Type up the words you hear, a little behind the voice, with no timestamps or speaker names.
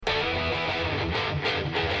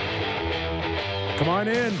Come on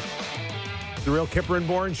in. It's the Real Kipper and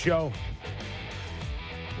Bourne Show.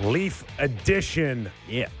 Leaf edition.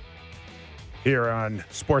 Yeah. Here on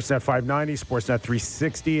Sportsnet 590, Sportsnet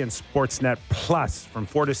 360, and Sportsnet Plus from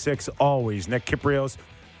 4 to 6 always. Nick Kiprios,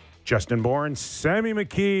 Justin Bourne, Sammy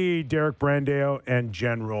McKee, Derek Brandeo, and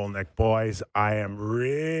Jen Rolnick. Boys, I am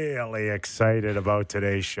really excited about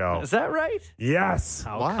today's show. Is that right? Yes.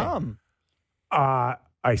 How come?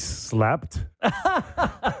 I slept.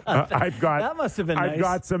 That must have been nice. I've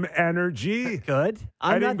got some energy. Good.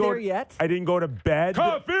 I'm not there yet. I didn't go to bed.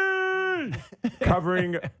 Coffee!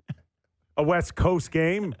 Covering a West Coast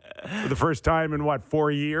game for the first time in,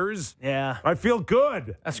 4 years? Yeah. I feel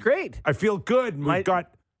good. That's great. I feel good. We've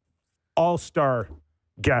got all-star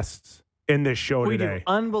guests in this show We today. do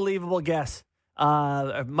unbelievable guests.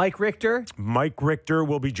 Mike Richter. Mike Richter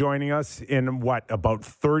will be joining us in, about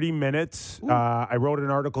 30 minutes. I wrote an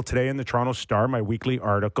article today in the Toronto Star, my weekly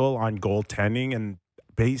article on goaltending and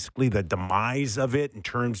basically the demise of it in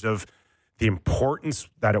terms of the importance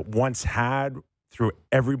that it once had through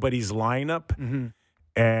everybody's lineup. Mm-hmm.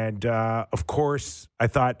 And, of course, I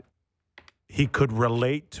thought he could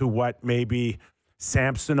relate to what maybe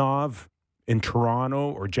Samsonov in Toronto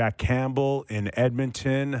or Jack Campbell in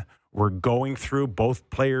Edmonton were going through. Both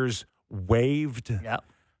players waived. Yeah.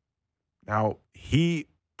 Now, he,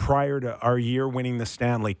 prior to our year winning the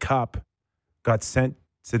Stanley Cup, got sent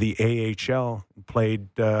to the AHL, played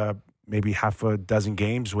maybe half a dozen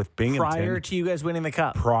games with Binghamton. Prior to you guys winning the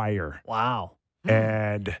cup. Prior. Wow.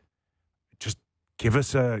 And just give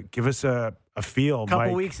us a feel, Couple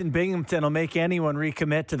Mike. weeks in Binghamton will make anyone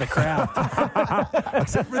recommit to the craft.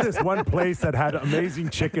 Except for this one place that had amazing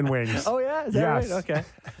chicken wings. Oh, yeah? Is that Yes. right? Okay.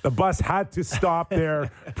 The bus had to stop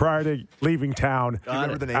there prior to leaving town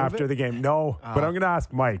Remember the name after of the it? game. No, but I'm going to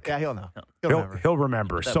ask Mike. Yeah, he'll know. He'll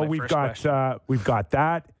remember. That's So my we've first got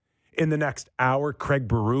that. In the next hour, Craig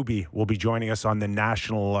Berube will be joining us on the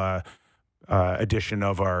national edition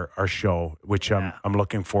of our show, which I'm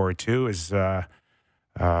looking forward to. Is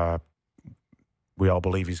we all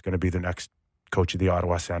believe he's going to be the next coach of the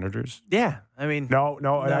Ottawa Senators. Yeah. I mean, No,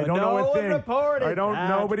 I don't know a thing. reported I don't. that.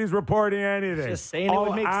 Nobody's reporting anything. Just saying it I'll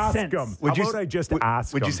would make ask sense. him. Would How you- about I just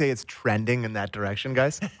ask Would him? you say it's trending in that direction,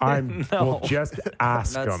 guys? We'll just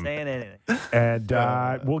ask not him. saying anything. And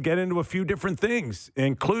we'll get into a few different things,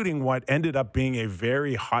 including what ended up being a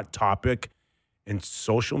very hot topic in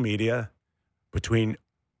social media between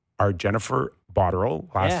our Jennifer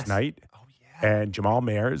Botterill last night and Jamal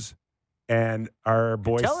Mayers and our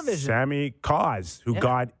boy television. Sammy Cause, who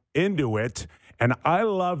got into it. And I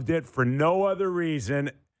loved it for no other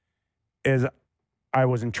reason is I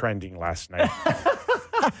wasn't trending last night.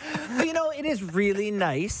 But, it is really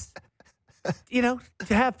nice, to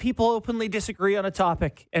have people openly disagree on a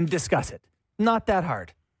topic and discuss it. Not that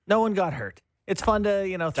hard. No one got hurt. It's fun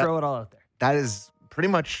to, throw it all out there. That is pretty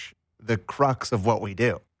much the crux of what we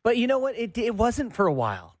do. But you know what? It wasn't for a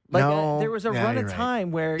while. Like No. there was a Yeah, run you're of right.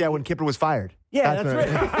 time where Yeah, when Kipper was fired. that's right.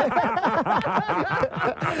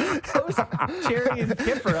 That was Cherry and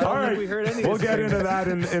Kipper. I don't think we heard any. We'll get into that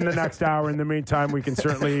in the next hour. In the meantime, we can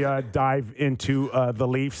certainly dive into the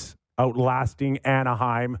Leafs outlasting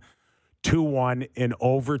Anaheim 2-1 in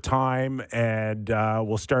overtime. And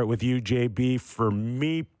we'll start with you, JB. For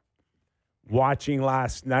me, watching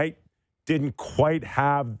last night, didn't quite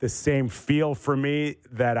have the same feel for me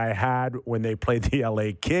that I had when they played the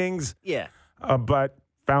LA Kings. Yeah. But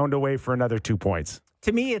found a way for another 2 points.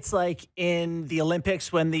 To me, it's like in the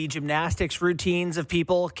Olympics when the gymnastics routines of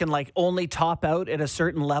people can only top out at a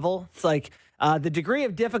certain level. It's like the degree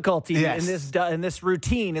of difficulty Yes. in this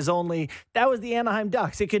routine is that was the Anaheim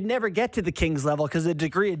Ducks. It could never get to the Kings level because the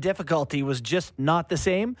degree of difficulty was just not the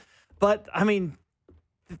same. But I mean,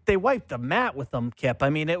 they wiped the mat with them, Kip. I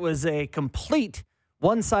mean, it was a complete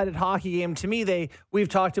one-sided hockey game. To me, we've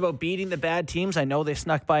talked about beating the bad teams. I know they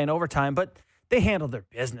snuck by in overtime, but they handled their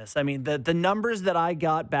business. I mean, the numbers that I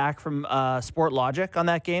got back from Sport Logic on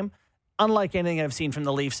that game, unlike anything I've seen from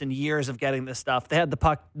the Leafs in years of getting this stuff, they had the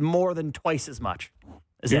puck more than twice as much.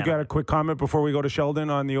 You got a quick comment before we go to Sheldon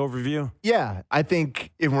on the overview? Yeah, I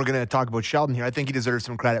think if we're going to talk about Sheldon here, I think he deserves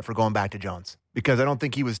some credit for going back to Jones because I don't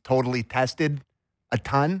think he was totally tested a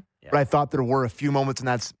ton. Yeah. But I thought there were a few moments in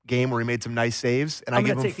that game where he made some nice saves, and I I'm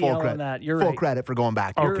give gonna him take the L full on credit. that. You're full right. credit for going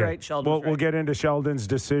back. You're right, Sheldon. We'll get into Sheldon's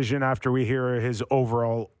decision after we hear his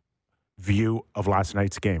overall view of last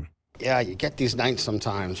night's game. Yeah, you get these nights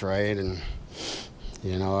sometimes, right? And,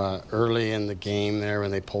 early in the game there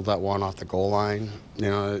when they pulled that one off the goal line,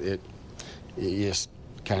 you just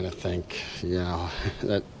kind of think,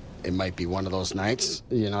 that it might be one of those nights,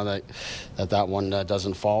 that one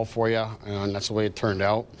doesn't fall for you, and that's the way it turned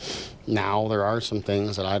out. Now there are some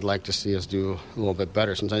things that I'd like to see us do a little bit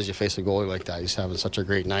better. Sometimes you face a goalie like that, he's having such a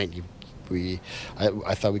great night.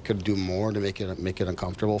 I thought we could do more to make it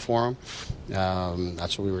uncomfortable for him.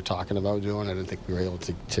 That's what we were talking about doing. I didn't think we were able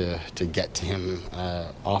to get to him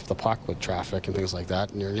off the puck with traffic and things like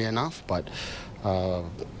that nearly enough. But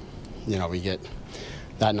we get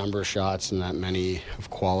that number of shots and that many of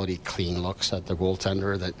quality, clean looks at the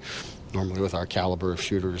goaltender that normally with our caliber of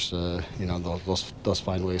shooters, those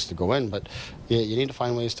find ways to go in. But you need to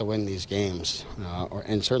find ways to win these games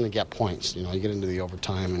and certainly get points. You get into the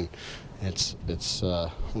overtime and it's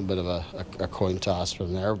a little bit of a coin toss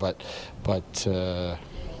from there. But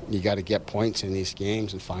you got to get points in these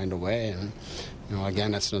games and find a way. And,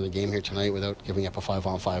 again, that's another game here tonight without giving up a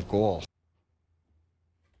 5-on-5 goal.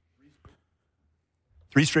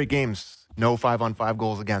 3 straight games, no 5-on-5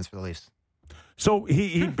 goals against for the Leafs. So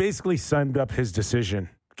he basically summed up his decision.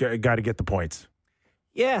 Got to get the points.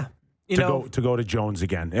 Yeah. To go to Jones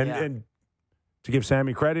again. And to give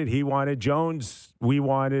Sammy credit, he wanted Jones. We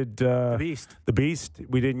wanted the Beast.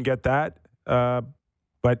 We didn't get that.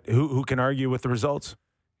 But who can argue with the results?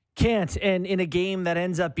 Can't. And in a game that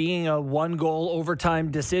ends up being a 1-goal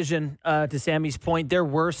overtime decision, to Sammy's point, there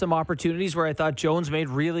were some opportunities where I thought Jones made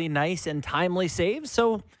really nice and timely saves.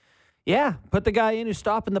 So, yeah, put the guy in who's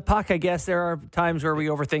stopping the puck. I guess there are times where we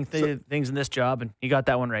overthink things in this job, and he got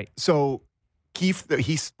that one right. So, Keefe,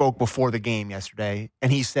 he spoke before the game yesterday,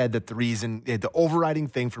 and he said that the overriding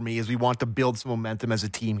thing for me is we want to build some momentum as a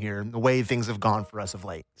team here, and the way things have gone for us of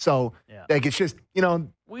late. So, it's just, we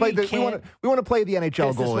want to play the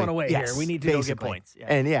NHL goalie. This one away here. We need to go get points. Yeah.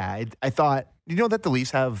 And I thought, that the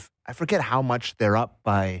Leafs have, I forget how much they're up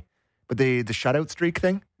by, but the shutout streak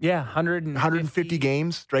thing? Yeah, 150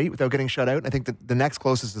 games straight without getting shut out. I think the next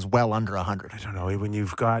closest is well under 100. I don't know. When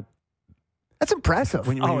you've got... That's impressive.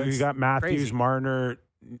 When you got Matthews, crazy. Marner,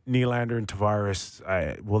 Nylander, and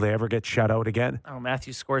Tavares, will they ever get shut out again? Oh,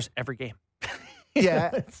 Matthews scores every game.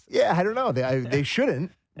 Yeah, I don't know. They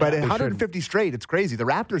shouldn't. But 150 straight, it's crazy. The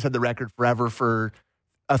Raptors had the record forever for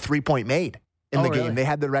a 3-point made in the game. Really? They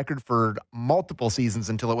had the record for multiple seasons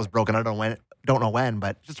until it was broken. I don't know when,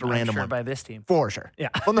 but just a random one. By this team. For sure. Yeah.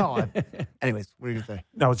 Well, no. Anyways, what are you going to say?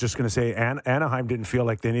 I was just going to say Anaheim didn't feel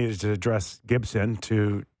like they needed to address Gibson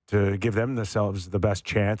to give themselves the best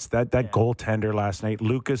chance. That goaltender last night,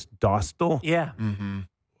 Lucas Dostal. Yeah.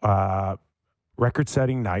 Mm-hmm.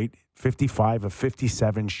 Record-setting night, 55 of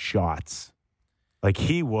 57 shots. Like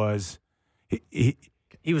he was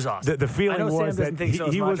awesome. The feeling was that I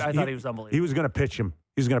thought he was unbelievable. He was going to pitch him.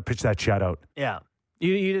 He was going to pitch that shutout. Yeah.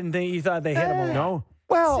 You didn't think you thought they hit him? No.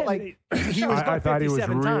 Well, I thought he was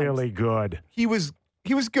really good. He was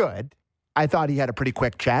good. I thought he had a pretty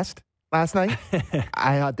quick chest last night.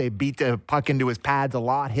 I thought they beat the puck into his pads a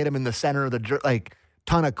lot, hit him in the center of the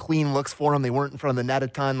ton of clean looks for him. They weren't in front of the net a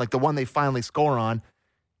ton. Like the one they finally score on,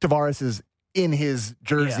 Tavares is in his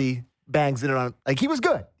jersey, bangs it on. Like he was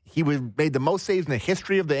good. He made the most saves in the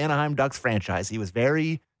history of the Anaheim Ducks franchise. He was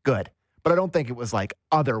very good. But I don't think it was like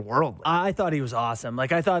otherworldly. I thought he was awesome.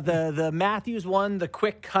 Like I thought the Matthews one, the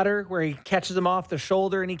quick cutter where he catches him off the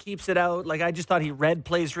shoulder and he keeps it out. Like I just thought he read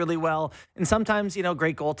plays really well. And sometimes,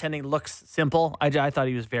 great goaltending looks simple. I thought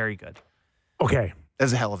he was very good. Okay.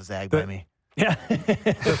 That's a hell of a zag by me. Yeah.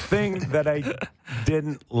 The thing that I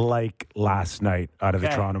didn't like last night out of the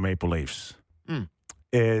Toronto Maple Leafs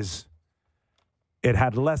is it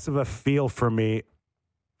had less of a feel for me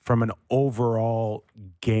from an overall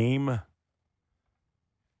game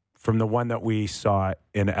from the one that we saw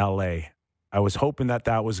in LA. I was hoping that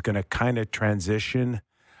was going to kind of transition.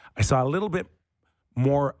 I saw a little bit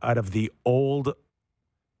more out of the old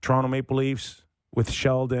Toronto Maple Leafs with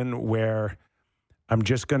Sheldon, where I'm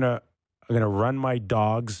going to run my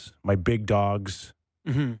dogs, my big dogs,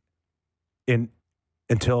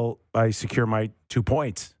 until I secure my 2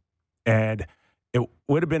 points. And it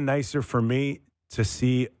would have been nicer for me to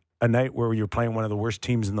see a night where you're playing one of the worst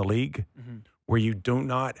teams in the league, where you do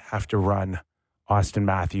not have to run Austin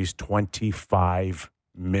Matthews 25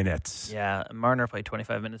 minutes. Yeah, Marner played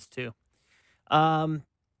 25 minutes too.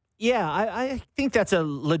 I think that's a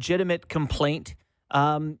legitimate complaint.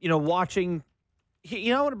 Watching,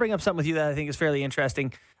 I want to bring up something with you that I think is fairly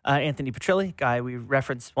interesting. Anthony Petrilli, guy we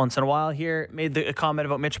reference once in a while here, made a comment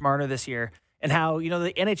about Mitch Marner this year and how,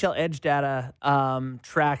 the NHL Edge data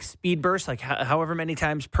tracks speed bursts, like however many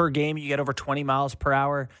times per game you get over 20 miles per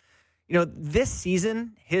hour. This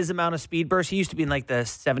season, his amount of speed bursts, he used to be in like the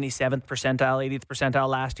 77th percentile, 80th percentile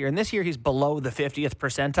last year. And this year he's below the 50th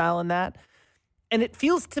percentile in that. And it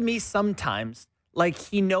feels to me sometimes like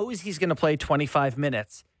he knows he's going to play 25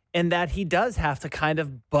 minutes and that he does have to kind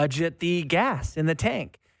of budget the gas in the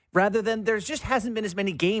tank rather than there's just hasn't been as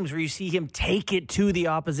many games where you see him take it to the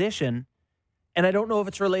opposition. And I don't know if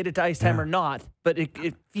it's related to ice time or not, but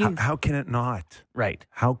it feels... How can it not? Right.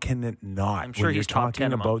 How can it not? I'm sure when he's you're top talking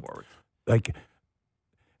 10 among about forwards. like,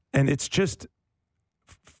 and it's just,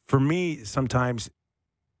 for me, sometimes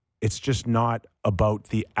it's just not about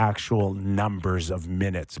the actual numbers of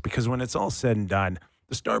minutes, because when it's all said and done,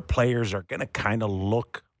 the star players are going to kind of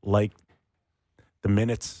look like the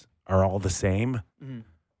minutes are all the same. Mm-hmm.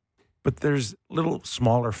 But there's little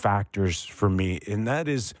smaller factors for me, and that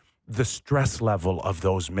is the stress level of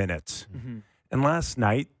those minutes. Mm-hmm. And last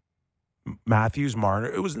night, Matthews, Marner,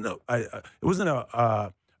 it wasn't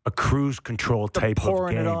a cruise control type of game.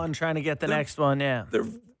 Pouring it on, trying to get the next one, yeah.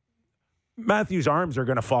 Matthews' arms are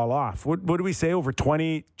going to fall off. What do we say? Over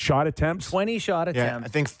 20 shot attempts? 20 shot Yeah, attempts. I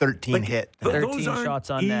think 13 hit. 13 Those aren't shots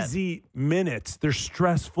on net. easy minutes. They're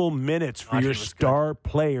stressful minutes for Audrey your was star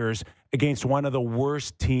players against one of the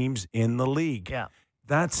worst teams in the league. Yeah.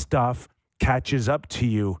 That stuff catches up to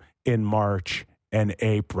you in March and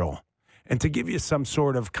April. And to give you some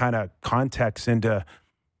sort of kind of context into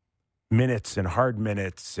minutes and hard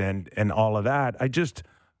minutes and all of that, I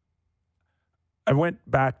went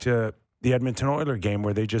back to the Edmonton Oilers game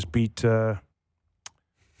where they just beat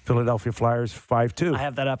Philadelphia Flyers 5-2. I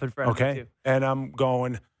have that up in front of me, too. And I'm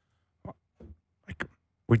going, like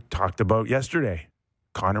we talked about yesterday,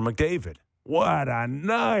 Connor McDavid. What a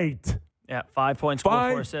night. Yeah, 5 points, 4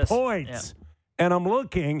 5 assists. points. And I'm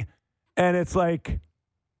looking, and it's like,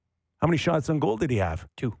 how many shots on goal did he have?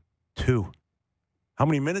 2. 2. How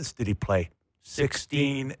many minutes did he play?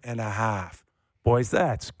 16 and a half. Boys,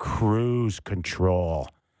 that's cruise control.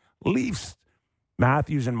 Leafs,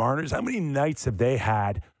 Matthews, and Marners, how many nights have they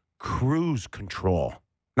had cruise control?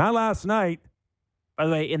 Not last night. By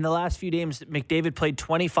the way, in the last few games, McDavid played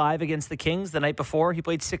 25 against the Kings. The night before, he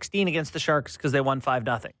played 16 against the Sharks because they won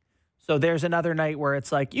 5-0. So there's another night where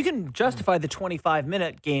it's like you can justify the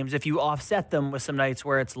 25-minute games if you offset them with some nights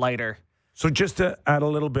where it's lighter. So just to add a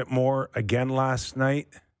little bit more, again last night,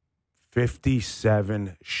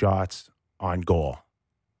 57 shots on goal.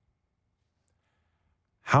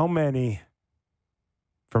 How many,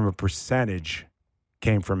 from a percentage,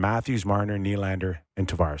 came from Matthews, Marner, Nylander, and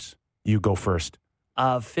Tavares? You go first.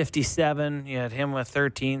 57, you had him with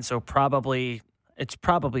 13, so it's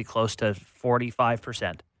probably close to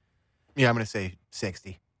 45%. Yeah, I'm going to say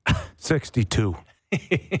 60. 62.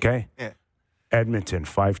 Okay? Yeah. Edmonton,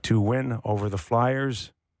 5-2 win over the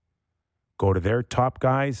Flyers. Go to their top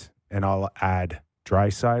guys, and I'll add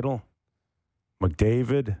Draisaitl,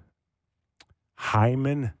 McDavid,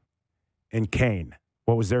 Hyman, and Kane.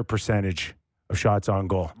 What was their percentage of shots on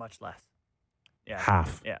goal? Much less. Yeah.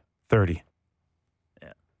 Half. Yeah. 30.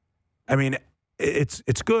 Yeah. I mean, it's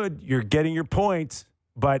good. You're getting your points,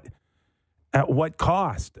 but at what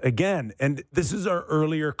cost? Again, and this is our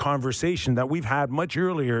earlier conversation that we've had much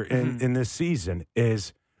earlier in this season,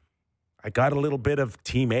 is I got a little bit of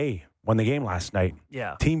Team A won the game last night.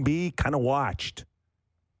 Yeah. Team B kind of watched.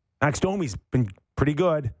 Max Domi's been pretty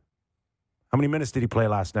good. How many minutes did he play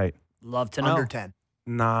last night? Love to know. Under 10.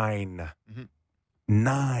 9. Mhm.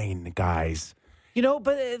 9, guys. You know,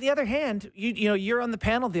 but on the other hand, you're on the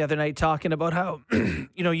panel the other night talking about how,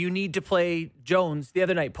 you need to play Jones. The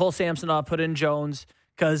other night, pull Samsonov, put in Jones,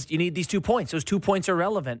 because you need these 2 points. Those 2 points are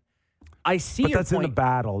relevant. I see But your that's point. in a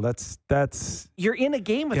battle. That's You're in a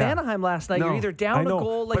game with Yeah. Anaheim last night. No, You're either down I a know,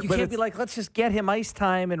 goal, like but you can't it's- be like, let's just get him ice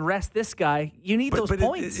time and rest this guy. You need those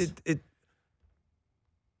points.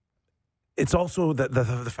 It's also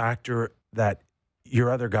the factor that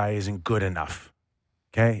your other guy isn't good enough.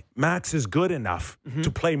 Okay? Max is good enough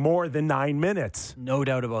to play more than 9 minutes. No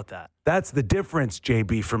doubt about that. That's the difference,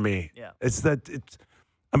 JB, for me. Yeah.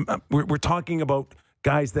 We're talking about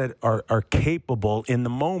guys that are capable in the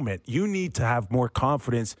moment. You need to have more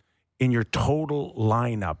confidence in your total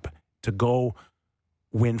lineup to go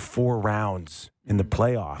win 4 rounds in the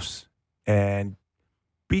playoffs. And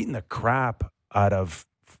beating the crap out of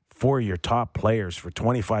 4 of your top players for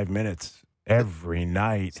 25 minutes every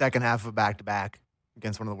night. Second half of a back-to-back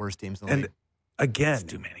against one of the worst teams in the And league. again,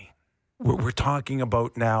 Too many. we're talking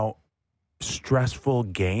about now stressful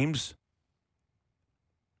games.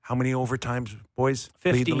 How many overtimes, boys?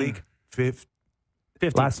 Lead 15. the league?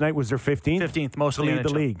 15th. Last night was their 15th? 15th, most to of lead the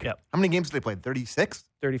NHL. league. Yep. How many games did they play? 36?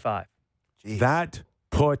 35. Jeez. That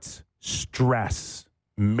puts stress,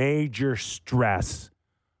 major stress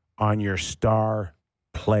on your star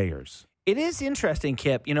players. It is interesting,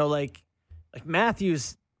 Kip. Like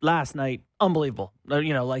Matthews last night, unbelievable.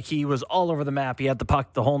 Like he was all over the map. He had the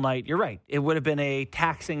puck the whole night. You're right. It would have been a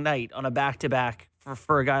taxing night on a back-to-back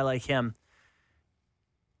for a guy like him.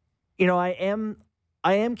 I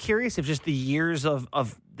am curious if just the years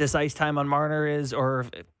of this ice time on Marner is, or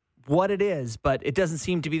what it is, but it doesn't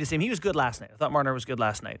seem to be the same. He was good last night. I thought Marner was good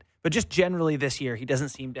last night. But just generally this year, he doesn't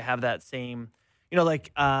seem to have that same,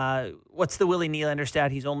 what's the Willie Nylander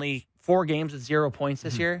stat? He's only 4 games with 0 points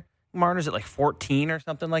this year. Marner's at like 14 or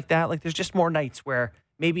something like that. Like there's just more nights where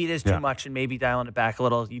maybe it is too much and maybe dialing it back a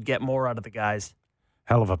little. You'd get more out of the guys.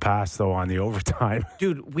 Hell of a pass, though, on the overtime.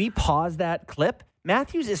 Dude, we paused that clip.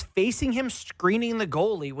 Matthews is facing him, screening the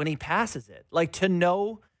goalie when he passes it. Like, to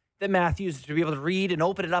know that Matthews, to be able to read and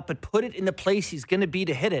open it up and put it in the place he's going to be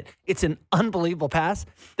to hit it, it's an unbelievable pass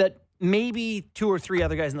that maybe 2 or 3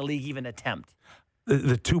 other guys in the league even attempt.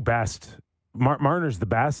 The 2 best. Marner's the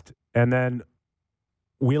best, and then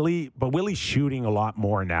Willie. But Willie's shooting a lot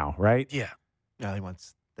more now, right? Yeah. No, he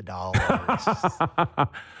wants the dollars.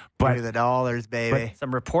 But Give me the dollars, baby.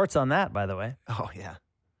 Some reports on that, by the way. Oh, yeah.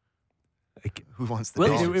 Who wants the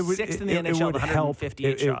Willie's dollars? sixth in the NHL with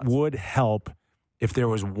 158 shots. It would help if there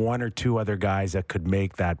was 1 or 2 other guys that could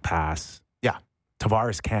make that pass. Yeah.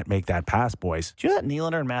 Tavares can't make that pass, boys. Do you know that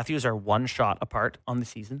Nylander and Matthews are 1 shot apart on the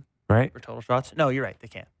season? Right? For total shots? No, you're right. They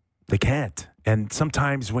can't. They can't. And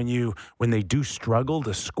sometimes when they do struggle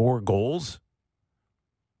to score goals,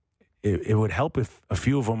 it would help if a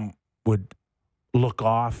few of them would look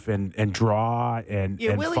off and draw and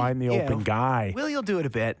Willie, find the open guy. Willie will do it a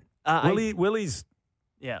bit. Willie's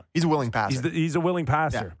he's a willing passer. He's a willing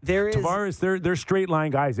passer. Yeah. There is Tavares, they're straight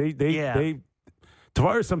line guys.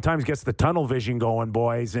 Tavares sometimes gets the tunnel vision going,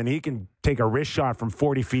 boys, and he can take a wrist shot from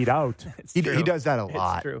 40 feet out. He does that a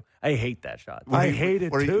lot. It's true. I hate that shot. I hate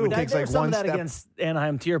it too. It takes There like was some one of that step. against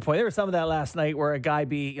Anaheim. To your point, there was some of that last night where a guy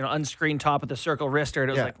be unscreened top of the circle wrister.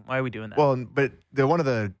 And it was like, why are we doing that? Well, but one of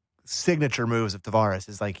the signature moves of Tavares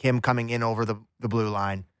is like him coming in over the blue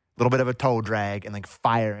line, a little bit of a toe drag, and like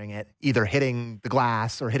firing it, either hitting the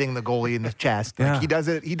glass or hitting the goalie in the chest. Yeah. Like he does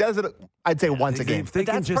it. I'd say once a game. But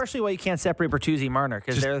that's partially why you can't separate Bertuzzi and Marner,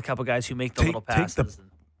 because they're the couple guys who make the little passes.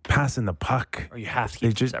 Passing the puck. Or you have to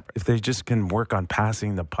keep them separate. If they just can work on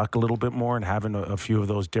passing the puck a little bit more and having a few of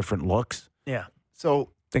those different looks, Yeah. So,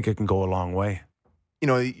 I think it can go a long way.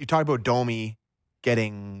 you talk about Domi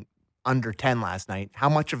getting under 10 last night. How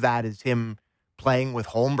much of that is him playing with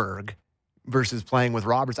Holmberg versus playing with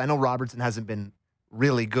Roberts? I know Robertson hasn't been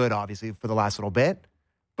really good, obviously, for the last little bit,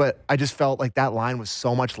 but I just felt like that line was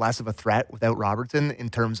so much less of a threat without Robertson in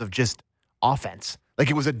terms of just offense. Like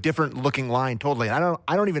it was a different looking line totally. I'm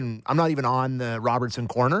not even on the Robertson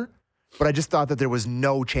corner, but I just thought that there was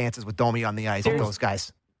no chances with Domi on the ice with those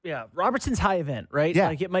guys. Yeah, Robertson's high event, right? Yeah.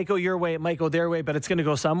 Like it might go your way, it might go their way, but it's going to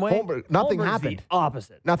go some way. Nothing Holmberg's happened. the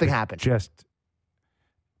opposite. Nothing happened. Just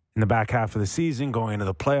in the back half of the season, going into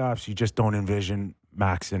the playoffs, you just don't envision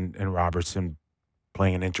Max and Robertson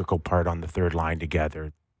playing an integral part on the third line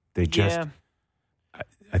together. They just,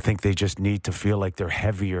 I think they just need to feel like they're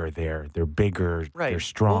heavier there. They're bigger. Right. They're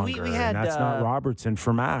stronger. Well, we had, and that's not Robertson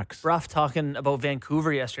for Max. Ruff talking about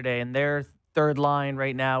Vancouver yesterday, and their third line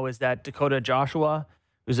right now is that Dakota Joshua,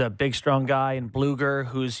 who's a big, strong guy, and Bluger,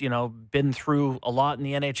 who's, been through a lot in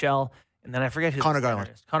the NHL. And then I forget who Connor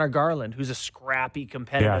Garland. Connor Garland, who's a scrappy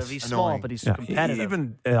competitive. Yes. He's Annoying. small, but he's competitive.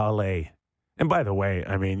 Even LA. And by the way,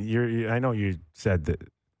 I mean, I know you said that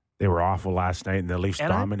they were awful last night and the Leafs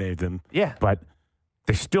dominated them. Yeah. But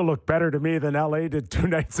they still look better to me than LA did 2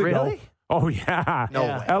 nights ago. Really? Oh, yeah. No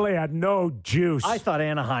Yeah. way. LA had no juice. I thought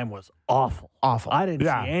Anaheim was awful. Awful. I didn't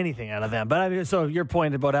Yeah. see anything out of them. But I mean, so your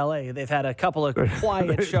point about LA, they've had a couple of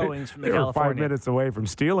quiet showings from the they were California. 5 minutes away from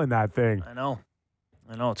stealing that thing. I know,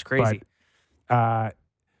 it's crazy. But,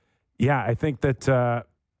 I think that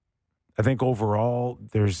I think overall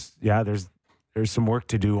there's some work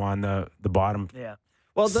to do on the bottom Yeah.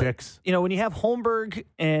 Well, 6. when you have Holmberg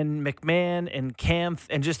and McMahon and Kampf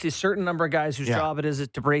and just a certain number of guys whose job it is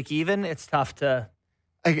to break even, it's tough to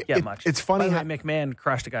get much. It's funny By how the way, McMahon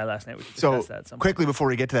crushed a guy last night. We should so discuss that at some point. quickly before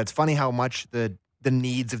we get to that. It's funny how much the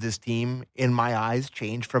needs of this team, in my eyes,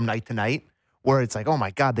 change from night to night. Where it's like, oh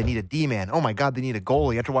my God, they need a D-man. Oh my God, they need a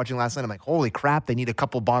goalie. After watching last night, I'm like, holy crap, they need a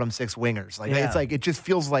couple bottom 6 wingers. Like Yeah. it's like it just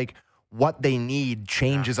feels like what they need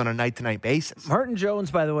changes on a night-to-night basis. Martin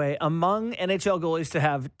Jones, by the way, among NHL goalies to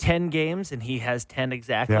have 10 games, and he has 10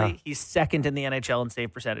 exactly. Yeah. He's second in the NHL in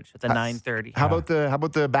save percentage with a 930. How about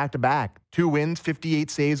the back-to-back? 2 wins,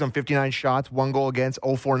 58 saves on 59 shots, 1 goal against,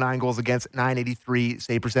 049 goals against, 983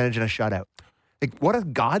 save percentage, and a shutout. Like, what a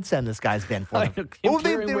godsend this guy's been for them. Him They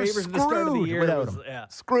clearing were waivers at the start of the screwed year without was- him. yeah.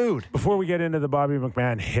 Screwed. Before we get into the Bobby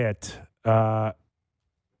McMahon hit,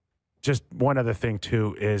 just one other thing,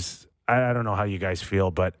 too, is I don't know how you guys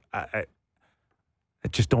feel, but I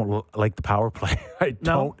just don't like the power play. I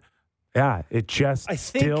don't. Yeah, it just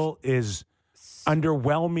still is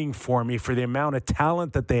underwhelming for me for the amount of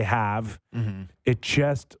talent that they have. Mm-hmm. It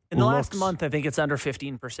just in the last month, I think it's under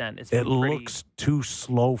 15%. It looks too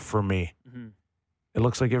slow for me. Mm-hmm. It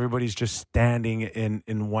looks like everybody's just standing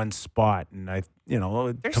in one spot, and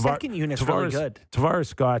their second unit's really good.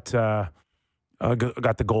 Tavares got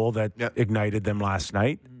the goal that ignited them last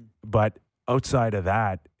night, but outside of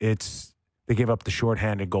that, they gave up the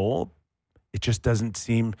shorthanded goal. It just doesn't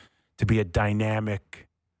seem to be a dynamic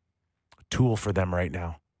tool for them right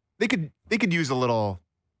now. They could use a little,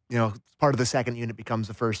 part of the second unit becomes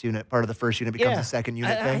the first unit, part of the first unit becomes the second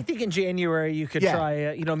unit. I think in January you could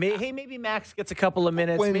try, maybe Max gets a couple of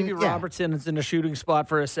minutes, maybe Robertson is in a shooting spot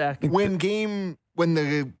for a sec. When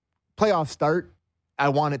the playoffs start, I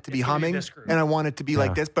want it to be humming, and I want it to be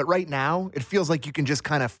like this. But right now, it feels like you can just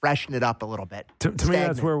kind of freshen it up a little bit. To me,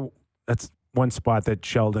 that's one spot that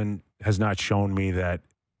Sheldon has not shown me that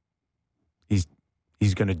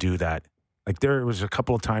he's going to do that. Like there was a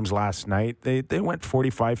couple of times last night, they went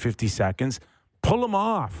 45, 50 seconds. Pull them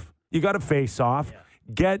off. You got to face off. Yeah.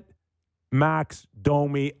 Get Max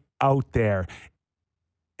Domi out there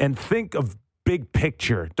and think of big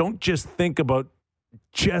picture. Don't just think about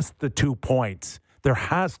just the 2 points. There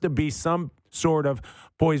has to be some sort of,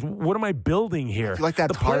 boys, what am I building here? I feel like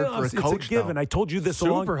that's hard for a coach, it's a given. though. I told you this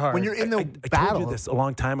hard. When you're in the I battle. told you this a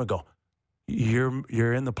long time ago.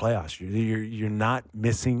 You're in the playoffs. You're not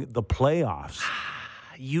missing the playoffs.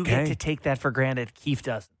 You get to take that for granted. Keefe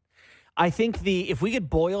doesn't. I think if we could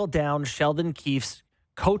boil down Sheldon Keefe's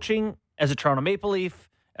coaching as a Toronto Maple Leaf,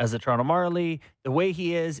 as a Toronto Marley, the way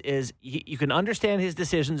he is you can understand his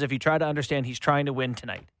decisions if you try to understand he's trying to win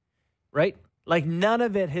tonight, right? Like none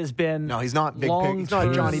of it has been. No, he's not big. He's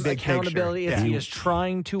not Johnny Big accountability. Picture. He is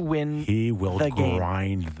trying to win. He will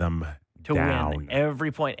grind them to down. Win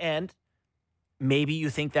every point. And maybe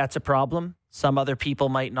you think that's a problem. Some other people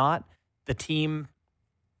might not. The team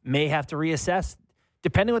may have to reassess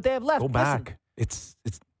depending on what they have left. Go back. Listen.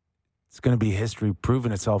 It's going to be history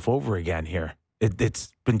proving itself over again here.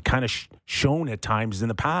 It's been kind of shown at times in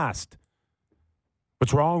the past.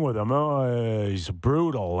 What's wrong with him? Oh, he's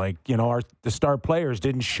brutal. Like, the star players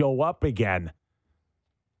didn't show up again.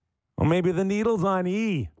 Well, maybe the needle's on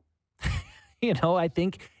E. I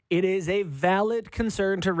think it is a valid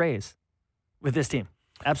concern to raise with this team.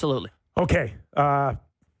 Absolutely. Okay. Bobby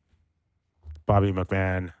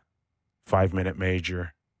McMahon, 5-minute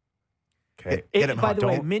major. Okay. By the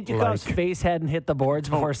way, Mintyukov's face hadn't hit the boards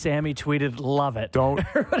before Sammy tweeted, "Love it." I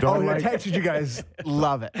texted you guys,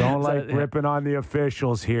 "Love it." Don't ripping on the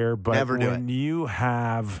officials here, but never do when you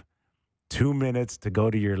have 2 minutes to go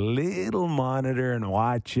to your little monitor and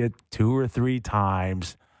watch it 2 or 3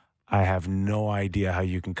 times, I have no idea how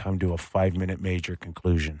you can come to a 5-minute major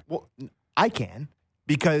conclusion. Well, I can,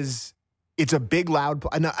 because it's a big, loud,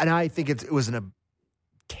 and I think it was a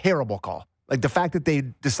terrible call. Like the fact that they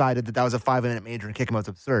decided that was a 5-minute major and kick him out is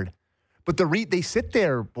absurd. But they sit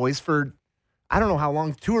there, boys, for I don't know how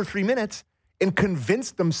long, 2 or 3 minutes, and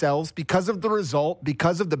convince themselves because of the result,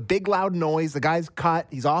 because of the big loud noise, the guy's cut,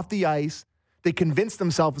 he's off the ice. They convince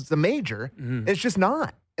themselves it's a major. Mm-hmm. It's just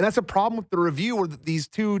not. And that's a problem with the review where these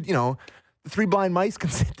two, the 3 blind mice can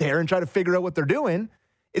sit there and try to figure out what they're doing.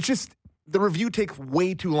 It's just the review takes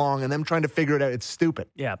way too long, and them trying to figure it out, it's stupid.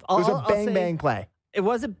 Yeah. It was a bang play. It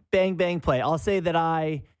was a bang play. I'll say that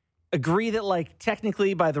I agree that,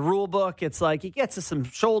 technically by the rule book, it's like he gets some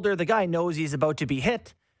shoulder. The guy knows he's about to be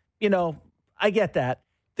hit. I get that.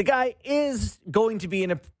 The guy is going to be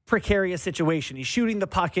in a precarious situation. He's shooting the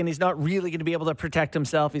puck in. He's not really going to be able to protect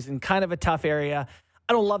himself. He's in kind of a tough area.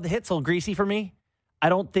 I don't love the hit. It's a little greasy for me. I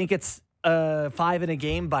don't think it's 5 in a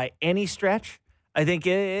game by any stretch. I think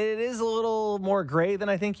it is a little more gray than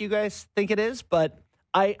I think you guys think it is, but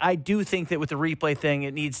I do think that with the replay thing,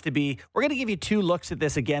 it needs to be, we're going to give you 2 looks at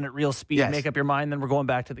this again at real speed, make up your mind, then we're going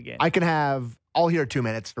back to the game. I'll hear 2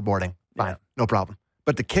 minutes for boarding. Fine, no problem.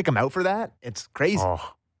 But to kick him out for that, it's crazy.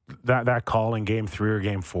 Oh, that call in game 3 or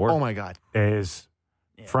game 4. Oh my God. Is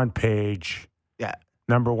front page. Yeah.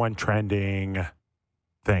 Number 1 trending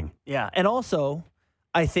thing. Yeah. And also,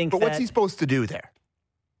 I think But what's he supposed to do there?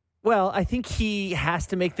 Well, I think he has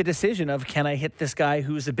to make the decision of, can I hit this guy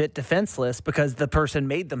who's a bit defenseless because the person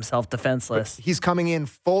made themselves defenseless? But he's coming in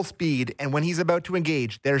full speed, and when he's about to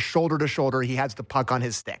engage, they're shoulder to shoulder. He has the puck on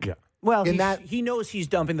his stick. Yeah. Well, he knows he's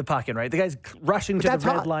dumping the puck in, right? The guy's rushing to the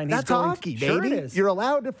red line. That's hockey, baby. Sure it is. You're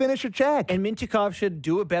allowed to finish a check. And Mintyukov should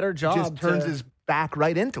do a better job. He just turns his back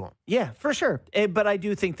right into him. Yeah, for sure. But I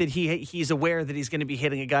do think that he's aware that he's going to be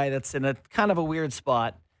hitting a guy that's in a kind of a weird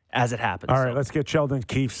spot as it happens. All right, let's get Sheldon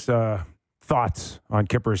Keefe's thoughts on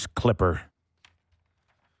Kipper's clipper.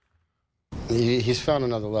 He's found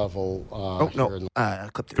another level.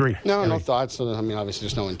 Clip 3. No thoughts. I mean, obviously,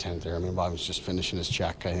 there's no intent there. I mean, Bobby's just finishing his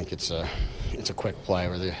check. I think it's a quick play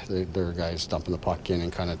where the guy's dumping the puck in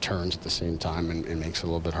and kind of turns at the same time and makes it a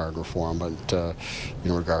little bit harder for him. But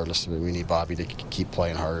regardless of it, we need Bobby to keep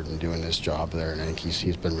playing hard and doing his job there. And I think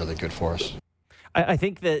he's been really good for us. I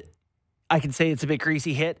think that I can say it's a bit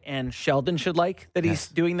greasy hit, and Sheldon should like that he's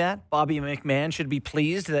doing that. Bobby McMahon should be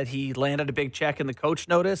pleased that he landed a big check in the coach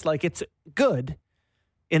notice. Like, it's good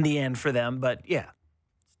in the end for them, but yeah,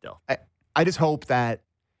 still. I just hope that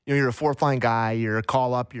you're a fourth line guy, you're a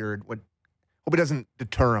call up, hope it doesn't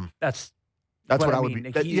deter him. That's what I mean.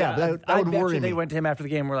 would be. That would worry me. They went to him after the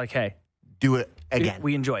game and were like, hey, do it again.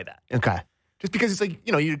 We enjoy that. Okay. Just because it's like,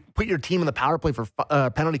 you put your team in the power play for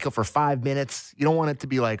penalty kill for 5 minutes. You don't want it to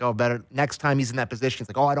be like, oh, better next time he's in that position. It's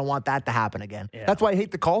like, oh, I don't want that to happen again. Yeah. That's why I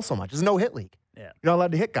hate the call so much. It's a no-hit league. Yeah. You're not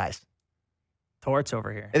allowed to hit guys. Torts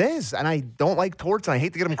over here. It is, and I don't like Torts, and I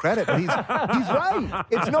hate to give him credit, but he's right.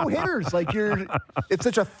 It's no-hitters. Like, it's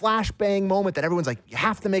such a flashbang moment that everyone's like, you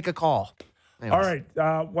have to make a call. Anyways. All right,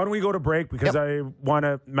 why don't we go to break, because I want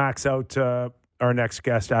to max out our next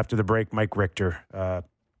guest after the break, Mike Richter.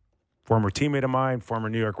 Former teammate of mine, former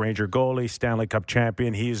New York Ranger goalie, Stanley Cup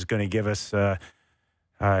champion. He's going to give us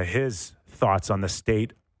his thoughts on the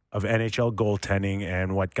state of NHL goaltending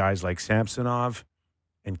and what guys like Samsonov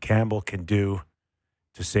and Campbell can do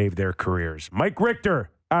to save their careers. Mike Richter,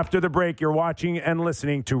 after the break, you're watching and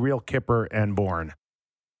listening to Real Kipper and Bourne.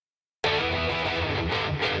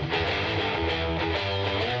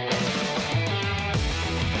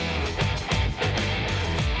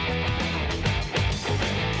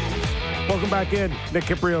 Welcome back in. Nick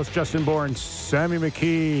Kiprios, Justin Bourne, Sammy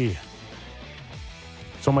McKee.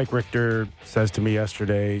 So Mike Richter says to me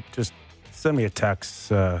yesterday, just send me a text,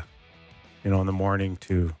 in the morning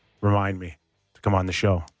to remind me to come on the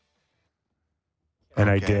show. And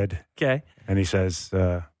I did. Okay. And he says,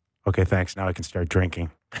 okay, thanks. Now I can start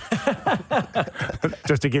drinking.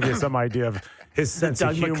 Just to give you some idea of his sense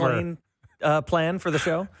Doug of humor. McLean plan for the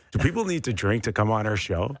show? Do people need to drink to come on our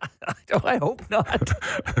show? I hope not.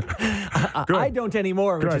 I don't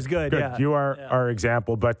anymore, which is good. Yeah. You are our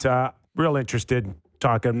example, but real interested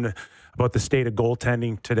talking about the state of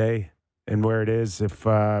goaltending today and where it is. If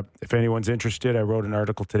anyone's interested, I wrote an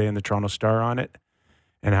article today in the Toronto Star on it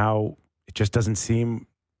and how it just doesn't seem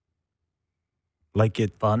like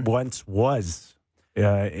it once was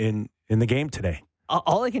in the game today.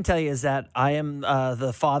 All I can tell you is that I am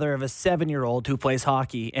the father of a 7-year-old who plays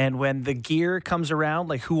hockey. And when the gear comes around,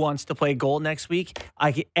 like who wants to play goal next week,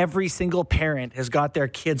 every single parent has got their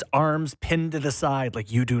kid's arms pinned to the side. Like,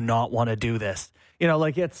 you do not want to do this.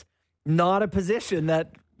 It's not a position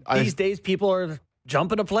that these days people are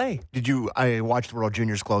jumping to play. I watched the World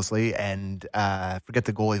Juniors closely, and forget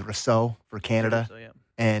the goalie, Rousseau for Canada. So, yeah.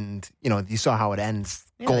 And, you saw how it ends.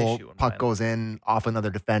 Yeah, Puck goes in, off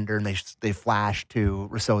another defender, and they flash to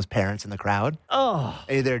Rousseau's parents in the crowd. Oh.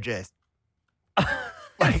 And they're just...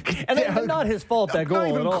 and not his fault, that goal not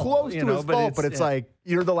even at all, close to his fault, but it's like,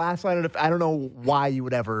 you're the last line of... I don't know why you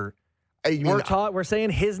would ever... We're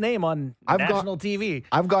saying his name on national TV.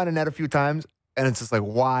 I've gone in net a few times, and it's just like,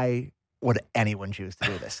 why would anyone choose to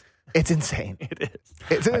do this? It's insane. It is.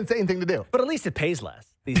 It's an insane thing to do. But at least it pays less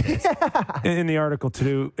these days. In the article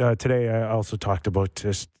today, I also talked about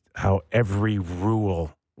just how every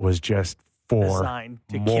rule was just for designed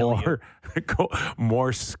to kill you.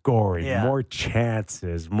 more scoring, more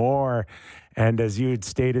chances, more. And as you had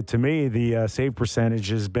stated to me, the save percentage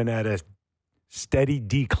has been at a steady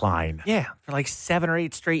decline. Yeah, for like 7 or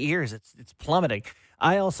 8 straight years. It's plummeting.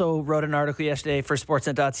 I also wrote an article yesterday for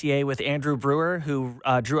Sportsnet.ca with Andrew Brewer, who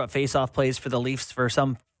drew up face-off plays for the Leafs for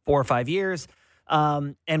some 4 or 5 years.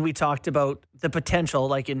 And we talked about the potential,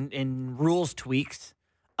 like in rules tweaks,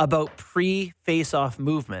 about pre-face-off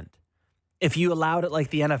movement. If you allowed it like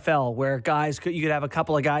the NFL, where you could have a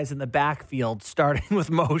couple of guys in the backfield starting with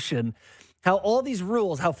motion, how all these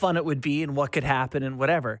rules, how fun it would be and what could happen and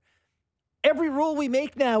whatever. Every rule we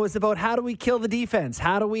make now is about how do we kill the defense?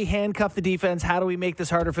 How do we handcuff the defense? How do we make this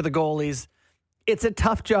harder for the goalies? It's a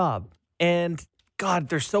tough job. And, God,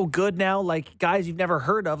 they're so good now. Like, guys you've never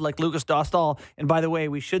heard of, like Lucas Dostal. And, by the way,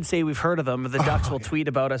 we should say we've heard of them. The Ducks will tweet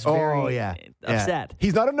about us very upset.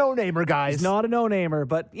 He's not a no-namer, guys. He's not a no-namer.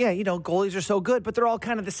 But, goalies are so good, but they're all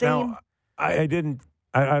kind of the same. Now, I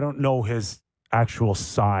don't know his actual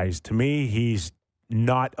size. To me, he's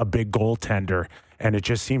not a big goaltender. And it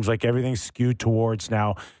just seems like everything's skewed towards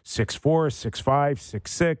now 6'4",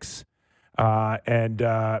 6'5",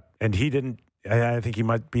 6'6". And he didn't. I think he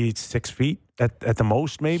might be 6 feet at the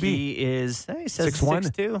most, maybe. He is. He says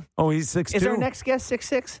 6'1"? 6'2". Oh, he's 6'2". Is our next guest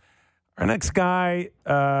 6'6"? Our next guy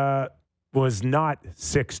was not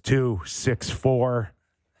 6'2", 6'4",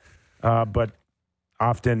 but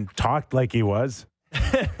often talked like he was.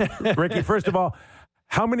 Ricky, first of all,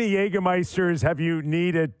 how many Jägermeisters have you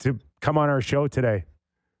needed to come on our show today?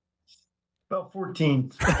 About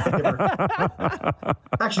 14.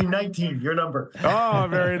 Actually, 19, your number. Oh,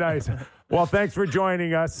 very nice. Well, thanks for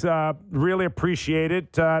joining us. Really appreciate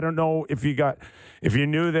it. I don't know if you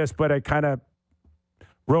knew this, but I kind of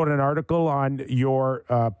wrote an article on your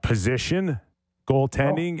position,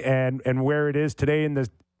 goaltending, and where it is today in the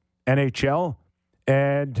NHL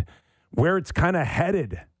and where it's kind of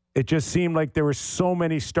headed. It just seemed like there were so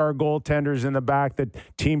many star goaltenders in the back that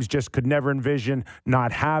teams just could never envision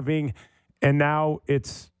not having. And now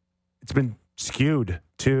it's been skewed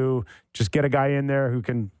to just get a guy in there who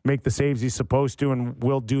can make the saves he's supposed to and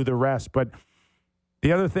will do the rest. But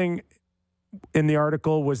the other thing in the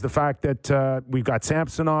article was the fact that we've got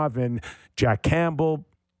Samsonov and Jack Campbell,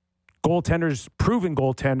 goaltenders, proven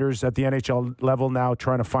goaltenders at the NHL level now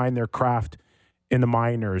trying to find their craft in the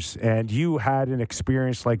minors. And you had an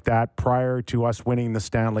experience like that prior to us winning the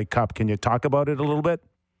Stanley Cup. Can you talk about it a little bit?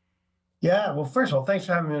 Yeah, well, first of all, thanks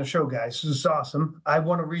for having me on the show, guys. This is awesome. I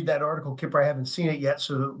want to read that article, Kipper. I haven't seen it yet,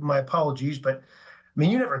 so my apologies. But, I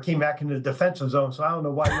mean, you never came back into the defensive zone, so I don't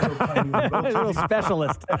know why you're trying to A little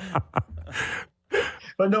specialist.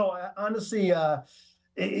 But no, honestly,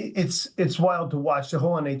 it's wild to watch the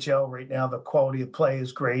whole NHL right now. The quality of play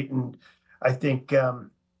is great, and I think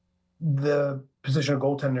the position of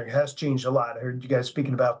goaltender has changed a lot. I heard you guys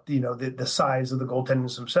speaking about the size of the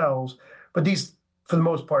goaltenders themselves, but these, for the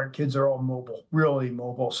most part, kids are all mobile, really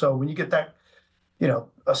mobile. So when you get that,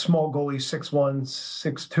 a small goalie, 6'1",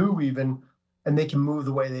 6'2", even, and they can move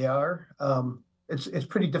the way they are, it's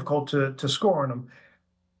pretty difficult to score on them.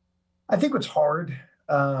 I think what's hard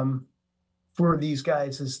for these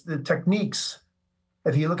guys is the techniques.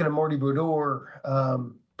 If you look at Marty Brodeur,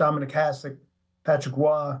 Dominic Hasek, Patrick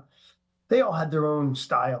Roy, they all had their own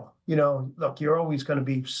style. Look, you're always going to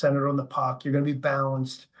be centered on the puck. You're going to be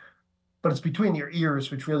balanced. But it's between your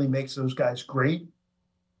ears, which really makes those guys great.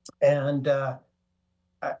 And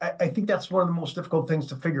I think that's one of the most difficult things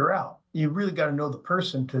to figure out. You really got to know the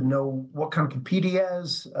person to know what kind of compete he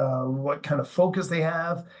has, what kind of focus they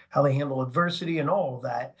have, how they handle adversity, and all of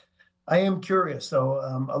that. I am curious, though.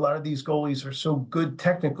 A lot of these goalies are so good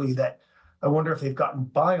technically that I wonder if they've gotten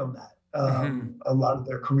by on that a lot of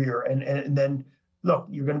their career. And then, look,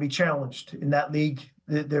 you're going to be challenged. In that league,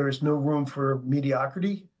 there is no room for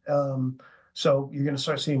mediocrity. So you're going to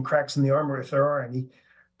start seeing cracks in the armor if there are any.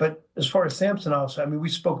 But as far as Samsonov, I mean, we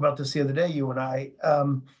spoke about this the other day, you and I.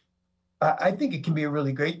 I think it can be a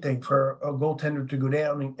really great thing for a goaltender to go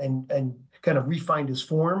down and kind of refine his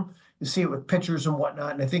form. You see it with pitchers and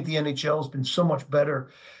whatnot. And I think the NHL has been so much better.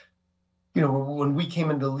 When we came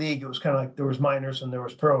into the league, it was kind of like there was minors and there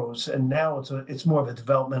was pros. And now it's more of a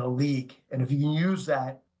developmental league. And if you can use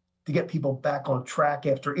that to get people back on track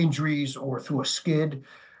after injuries or through a skid,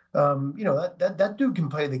 that dude can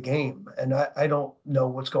play the game. And I don't know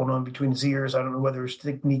what's going on between his ears. I don't know whether his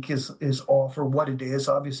technique is off or what it is.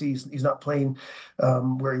 Obviously, he's not playing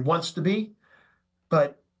where he wants to be.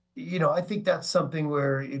 But, I think that's something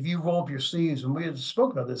where if you roll up your sleeves, and we had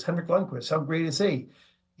spoken about this, Henrik Lundqvist, how great is he?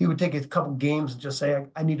 He would take a couple games and just say,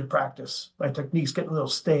 I need to practice. My technique's getting a little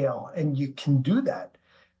stale. And you can do that.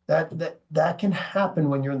 That can happen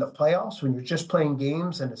when you're in the playoffs, when you're just playing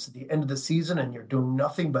games and it's at the end of the season and you're doing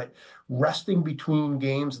nothing but resting between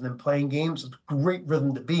games and then playing games. It's a great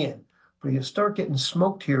rhythm to be in. But you start getting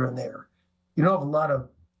smoked here and there. You don't have a lot of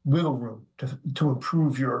wiggle room to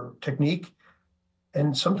improve your technique.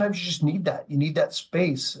 And sometimes you just need that. You need that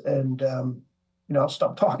space. And, I'll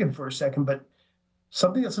stop talking for a second, but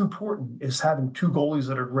something that's important is having two goalies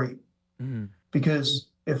that are great. Mm-hmm. Because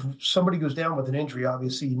if somebody goes down with an injury,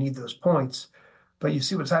 obviously you need those points. But you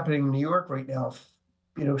see what's happening in New York right now. If,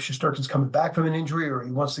 Shesterkin's coming back from an injury or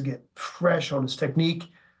he wants to get fresh on his technique,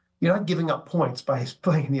 you're not giving up points by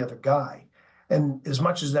playing the other guy. And as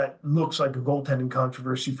much as that looks like a goaltending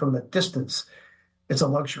controversy from a distance, it's a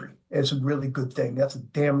luxury. It's a really good thing. That's a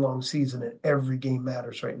damn long season, and every game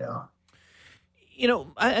matters right now.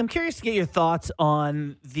 I'm curious to get your thoughts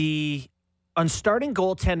on the on starting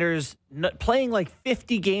goaltenders playing like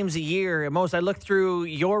 50 games a year at most. I looked through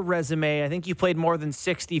your resume. I think you played more than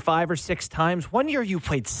 65 or 6 times. One year you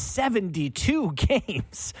played 72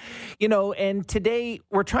 games, and today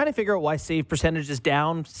we're trying to figure out why save percentage is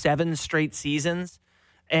down 7 straight seasons.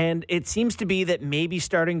 And it seems to be that maybe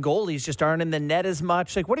starting goalies just aren't in the net as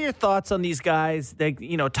much. Like, what are your thoughts on these guys that,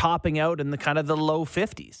 topping out in the kind of the low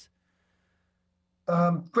 50s?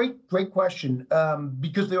 Great question.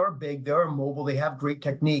 Because they are big, they are mobile, they have great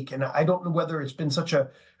technique, and I don't know whether it's been such a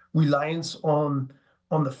reliance on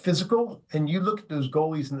the physical. And you look at those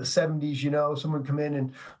goalies in the 70s. Someone come in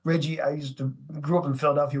and Reggie. I grew up in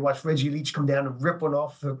Philadelphia. Watched Reggie Leach come down and rip one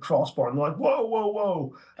off the crossbar, and they're like,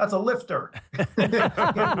 "Whoa, that's a lifter." And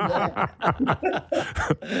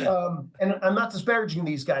I'm not disparaging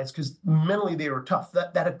these guys because mentally they were tough.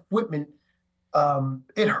 That equipment.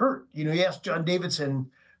 It hurt. You asked John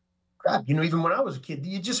Davidson, crap, even when I was a kid,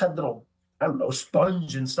 you just had little,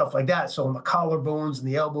 sponge and stuff like that. So on the collarbones and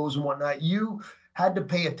the elbows and whatnot, you had to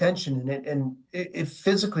pay attention, and it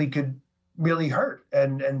physically could really hurt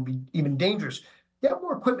and be even dangerous. You have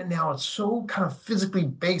more equipment now. It's so kind of physically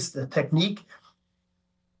based, the technique,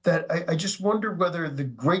 that I just wonder whether the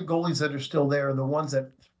great goalies that are still there are the ones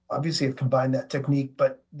that obviously have combined that technique,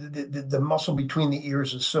 but the muscle between the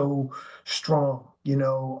ears is so strong.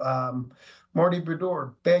 Marty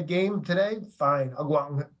Brodeur, bad game today? Fine. I'll go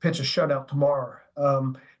out and pitch a shutout tomorrow.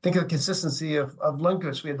 Think of the consistency of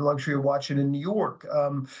Lundqvist. We had the luxury of watching in New York.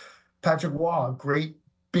 Patrick Waugh, great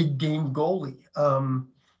big game goalie.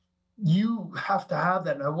 You have to have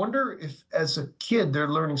that. And I wonder if as a kid, they're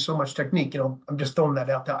learning so much technique. I'm just throwing that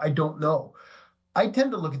out there. I don't know. I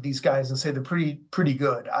tend to look at these guys and say they're pretty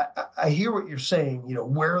good. I hear what you're saying,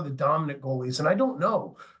 where are the dominant goalies? And I don't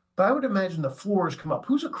know, but I would imagine the floors come up.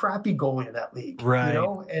 Who's a crappy goalie in that league? Right.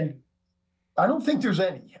 And I don't think there's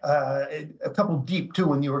any. A couple deep,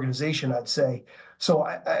 too, in the organization, I'd say. So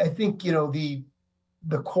I think, the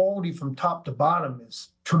quality from top to bottom is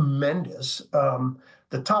tremendous.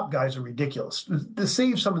 The top guys are ridiculous. The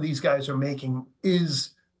saves some of these guys are making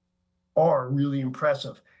are really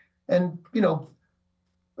impressive. And,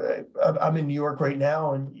 I'm in New York right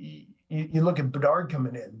now, and you look at Bedard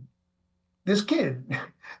coming in. This kid,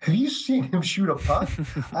 have you seen him shoot a puck?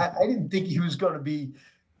 I didn't think he was going to be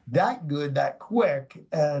that good, that quick.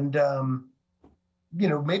 And,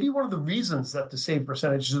 maybe one of the reasons that the save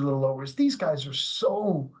percentage is a little lower is these guys are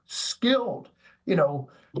so skilled. The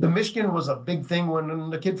Michigan was a big thing when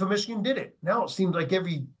the kid from Michigan did it. Now it seems like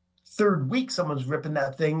every third week someone's ripping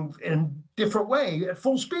that thing in a different way. At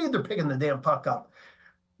full speed, they're picking the damn puck up.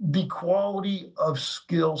 The quality of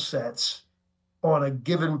skill sets on a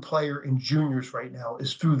given player in juniors right now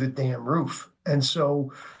is through the damn roof. And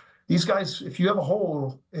so these guys, if you have a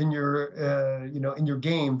hole in your, in your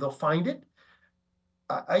game, they'll find it.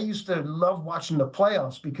 I used to love watching the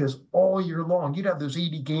playoffs because all year long, you'd have those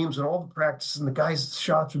 80 games and all the practice, and the guys'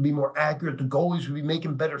 shots would be more accurate. The goalies would be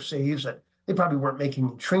making better saves that they probably weren't making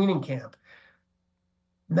in training camp.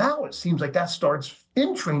 Now it seems like that starts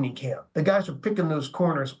in training camp. The guys are picking those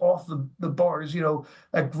corners off the bars.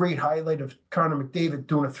 That great highlight of Connor McDavid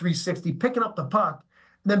doing a 360, picking up the puck,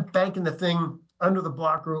 and then banking the thing under the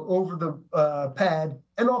blocker, over the pad,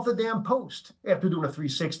 and off the damn post after doing a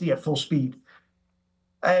 360 at full speed.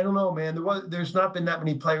 I don't know, man. There's not been that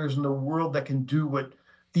many players in the world that can do what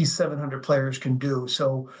these 700 players can do.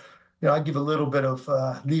 So, I give a little bit of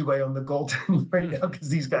leeway on the goaltending right now because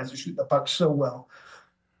these guys are shooting the puck so well.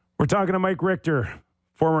 We're talking to Mike Richter,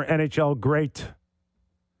 former NHL great.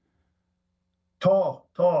 Tall.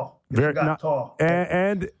 Very tall.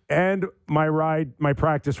 And my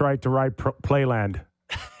practice ride to ride Playland.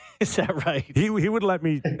 Is that right? He would let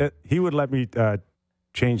me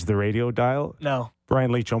change the radio dial. No.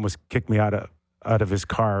 Brian Leach almost kicked me out of his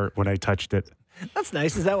car when I touched it. That's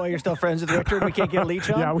nice. Is that why you're still friends with Richter? We can't get Leach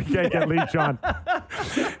on? Yeah, we can't get Leach on.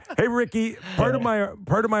 Hey, Ricky, part of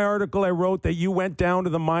my article, I wrote that you went down to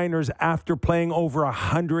the minors after playing over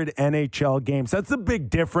 100 NHL games. That's a big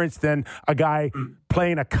difference than a guy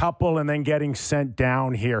playing a couple and then getting sent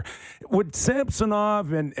down here. Would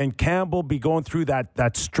Samsonov and Campbell be going through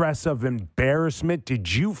that stress of embarrassment?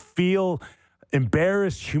 Did you feel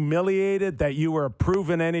embarrassed, humiliated that you were a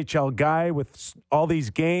proven NHL guy with all these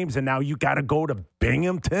games and now you got to go to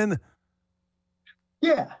Binghamton?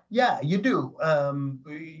 Yeah, you do.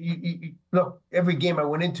 You look, every game I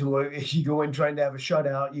went into, you go in trying to have a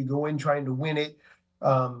shutout. You go in trying to win it.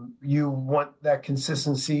 You want that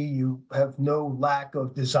consistency. You have no lack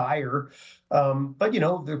of desire. But, there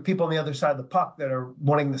are people on the other side of the puck that are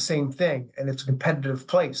wanting the same thing, and it's a competitive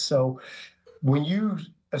place. So when you,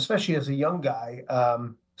 especially as a young guy,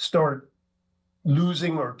 start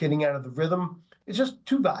losing or getting out of the rhythm, it's just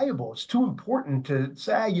too valuable. It's too important to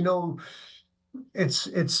say,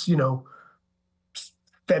 it's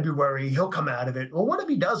February, he'll come out of it. Well, what if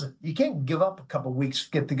he doesn't? You can't give up a couple of weeks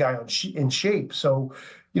to get the guy in shape. So,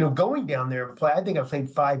 going down there and play, I think I played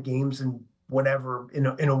 5 games in whatever, in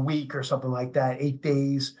a week or something like that, 8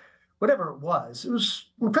 days, whatever it was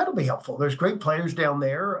incredibly helpful. There's great players down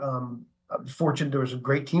there. I'm fortunate there was a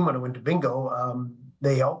great team when I went to bingo.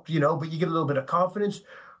 They helped, but you get a little bit of confidence,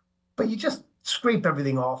 but you just scrape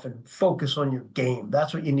everything off and focus on your game.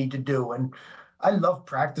 That's what you need to do. And I love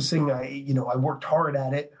practicing. I worked hard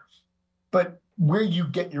at it, but where you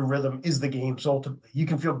get your rhythm is the games. Ultimately, you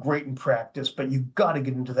can feel great in practice, but you've got to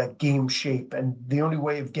get into that game shape. And the only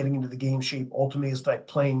way of getting into the game shape ultimately is by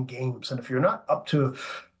playing games. And if you're not up to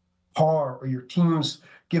par, or your team's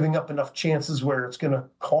giving up enough chances where it's going to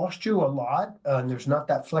cost you a lot, and there's not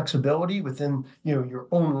that flexibility within your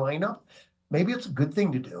own lineup, maybe it's a good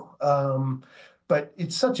thing to do. But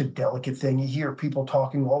it's such a delicate thing. You hear people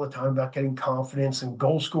talking all the time about getting confidence, and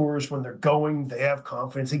goal scorers, when they're going, they have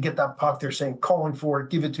confidence. They get that puck, they're saying, calling for it,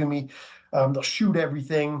 give it to me. They'll shoot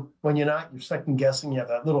everything. When you're not, you're second guessing. You have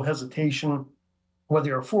that little hesitation. Whether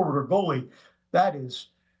you're a forward or goalie, that's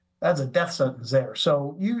a death sentence there.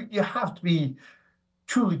 So you have to be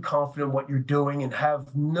truly confident in what you're doing and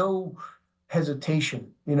have no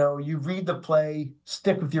hesitation. You read the play,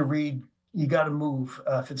 stick with your read. You got to move.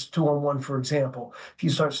 If it's 2-on-1, for example, if you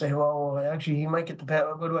start saying, well, actually, he might get the pass,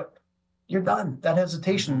 I'll go to it. You're done. That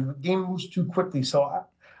hesitation, the game moves too quickly. So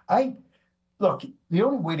I look, the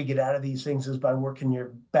only way to get out of these things is by working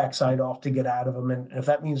your backside off to get out of them. And if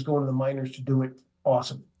that means going to the minors to do it,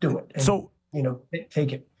 awesome, do it. And, so,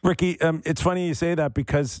 take it. Ricky, it's funny you say that,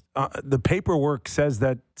 because the paperwork says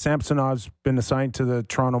that Samsonov's been assigned to the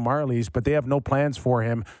Toronto Marlies, but they have no plans for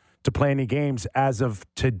him to play any games as of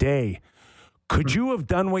today. Could you have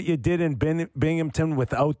done what you did in Binghamton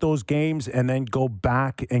without those games and then go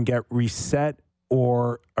back and get reset?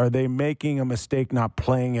 Or are they making a mistake not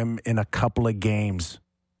playing him in a couple of games?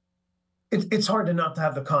 It's hard to not to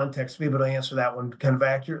have the context to be able to answer that one kind of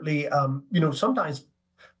accurately. Sometimes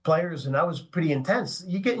players, and I was pretty intense,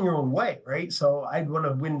 you get in your own way, right? So I'd want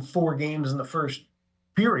to win 4 games in the first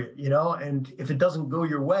period, and if it doesn't go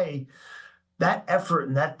your way, that effort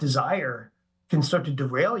and that desire can start to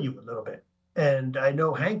derail you a little bit. And I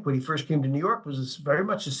know Hank, when he first came to New York, was very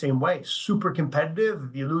much the same way. Super competitive.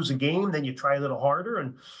 If you lose a game, then you try a little harder,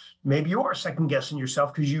 and maybe you are second guessing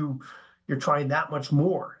yourself because you're trying that much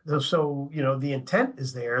more. So, the intent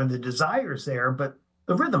is there, the desire is there, but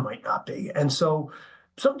the rhythm might not be. And so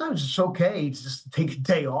sometimes it's okay to just take a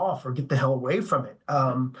day off or get the hell away from it.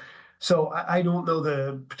 So I don't know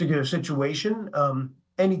the particular situation.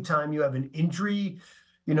 Anytime you have an injury,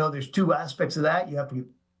 there's 2 aspects of that. You have to get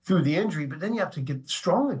through the injury, but then you have to get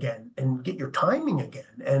strong again and get your timing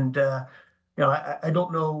again. And, I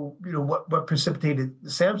don't know, what precipitated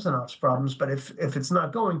Samsonov's problems, but if it's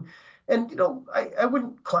not going, and, I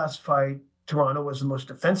wouldn't classify Toronto as the most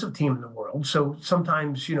defensive team in the world. So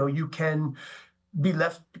sometimes, you can be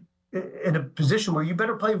left in a position where you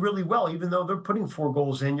better play really well, even though they're putting 4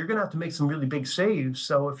 goals in. You're going to have to make some really big saves.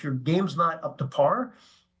 So if your game's not up to par,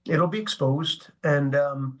 it'll be exposed. And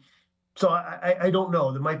so I don't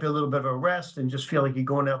know. There might be a little bit of a rest and just feel like you're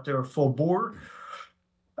going out there full bore.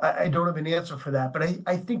 I don't have an answer for that. But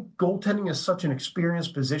I think goaltending is such an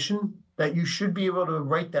experienced position that you should be able to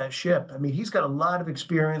right that ship. I mean, he's got a lot of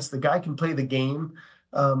experience. The guy can play the game.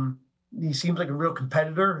 He seems like a real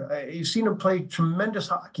competitor. You've seen him play tremendous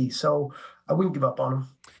hockey, so I wouldn't give up on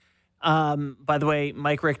him. By the way,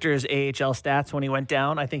 Mike Richter's AHL stats when he went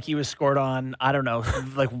down, I think he was scored on, I don't know,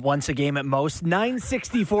 like once a game at most.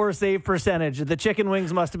 964 save percentage. The chicken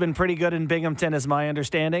wings must have been pretty good in Binghamton, is my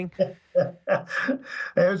understanding.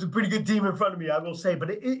 There's a pretty good team in front of me, I will say, but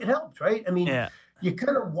it helped, right? I mean, you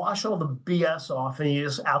kind of wash all the BS off and you're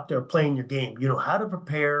just out there playing your game. You know how to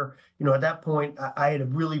prepare. At that point, I had a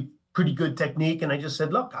really pretty good technique, and I just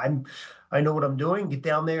said, look, I know what I'm doing. Get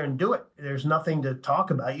down there and do it. There's nothing to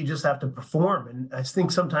talk about. You just have to perform. And I think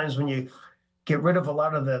sometimes when you get rid of a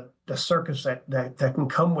lot of the circus that can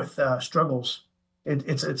come with struggles,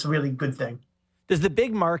 it's a really good thing. Does the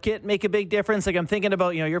big market make a big difference? Like I'm thinking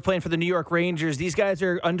about, you're playing for the New York Rangers. These guys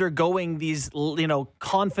are undergoing these,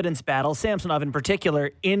 confidence battles, Samsonov in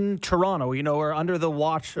particular, in Toronto, or under the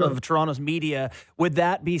watch of Toronto's media. Would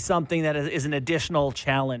that be something that is an additional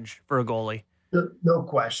challenge for a goalie? No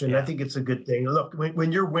question. Yeah. I think it's a good thing. Look,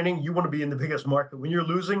 when you're winning, you want to be in the biggest market. When you're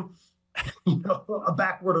losing, a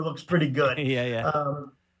backwater looks pretty good. Yeah.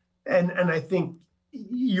 And I think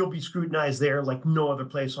you'll be scrutinized there like no other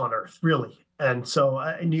place on earth, really. And so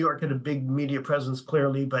New York had a big media presence,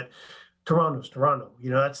 clearly, but Toronto's Toronto.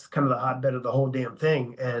 That's kind of the hotbed of the whole damn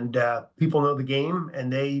thing. And people know the game,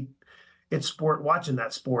 and it's sport watching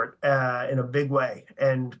that sport in a big way,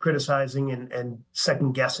 and criticizing and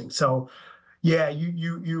second guessing. So, yeah,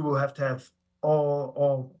 you will have to have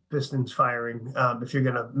all pistons firing if you're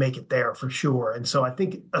going to make it there for sure. And so I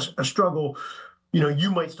think a struggle,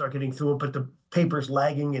 you might start getting through it, but the paper's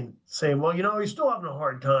lagging and saying, well, you're still having a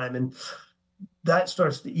hard time. And that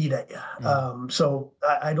starts to eat at you. So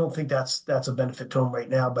I don't think that's a benefit to him right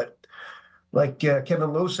now. But like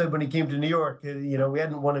Kevin Lowe said when he came to New York, we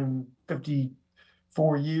hadn't won in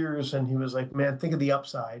 54 years. And he was like, man, think of the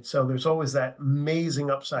upside. So there's always that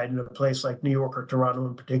amazing upside in a place like New York or Toronto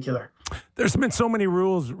in particular. There's been so many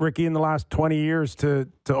rules, Ricky, in the last 20 years to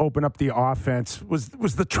open up the offense. Was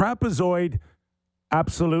the trapezoid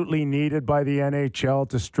absolutely needed by the NHL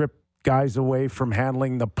to strip guys away from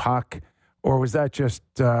handling the puck? Or was that just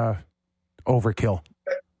overkill?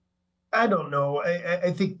 I don't know.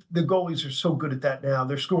 I think the goalies are so good at that now.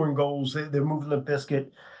 They're scoring goals. They're moving the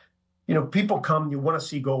biscuit. People come, you want to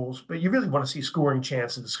see goals, but you really want to see scoring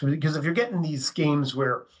chances. Because if you're getting these games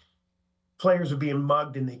where players are being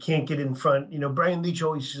mugged and they can't get in front, Brian Leach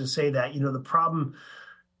always used to say that, the problem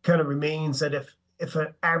kind of remains that if an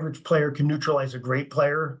average player can neutralize a great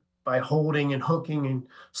player by holding and hooking and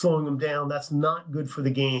slowing them down, that's not good for the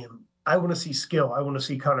game. I want to see skill. I want to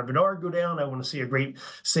see Connor Bedard go down. I want to see a great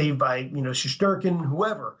save by, Shesterkin,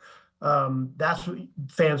 whoever. That's what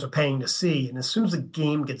fans are paying to see. And as soon as the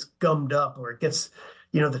game gets gummed up or it gets,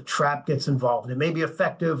 the trap gets involved, it may be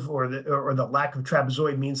effective or the lack of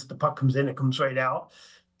trapezoid means that the puck comes in, it comes right out.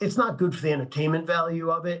 It's not good for the entertainment value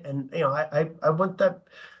of it. And, I want that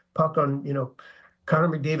puck on, Connor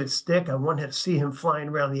McDavid's stick. I want to see him flying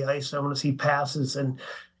around the ice. I want to see passes. And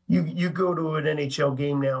you go to an NHL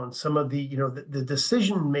game now, and some of the the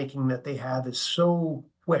decision making that they have is so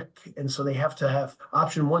quick, and so they have to have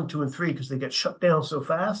option 1, 2, and 3 because they get shut down so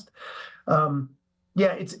fast. I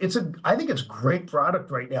think it's a great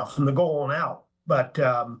product right now from the goal on out. But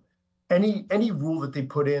any rule that they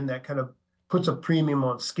put in that kind of puts a premium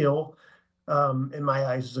on skill, in my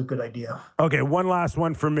eyes, is a good idea. Okay, one last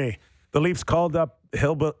one for me. The Leafs called up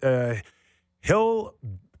Hill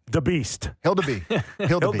the Beast.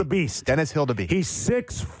 Hildebeest. Dennis Hildebeest. He's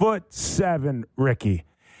 6'7", Ricky.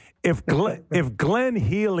 If Glenn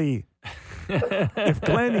Healy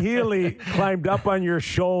climbed up on your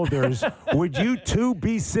shoulders, would you two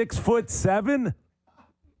be 6'7"?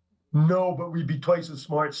 No, but we'd be twice as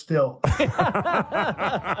smart still.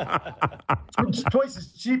 Twice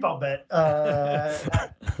as cheap, I'll bet.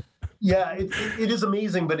 It is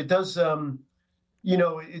amazing, but it does.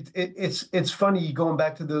 It's funny going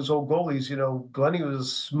back to those old goalies. Glennie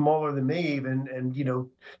was smaller than me, and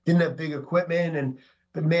didn't have big equipment,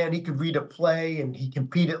 but man, he could read a play and he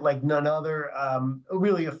competed like none other. A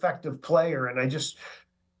really effective player, and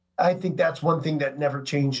I think that's one thing that never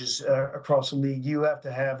changes across the league. You have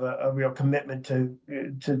to have a real commitment to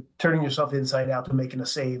turning yourself inside out to making a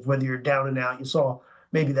save, whether you're down and out. You saw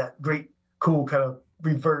maybe that great, cool kind of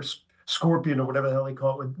reverse scorpion or whatever the hell they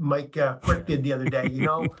call it with Mike Quick did the other day.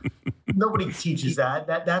 Nobody teaches that.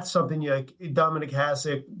 That's something like Dominic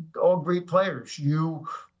Hasek, all great players. You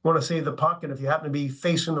want to save the puck, and if you happen to be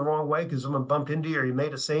facing the wrong way because someone bumped into you or you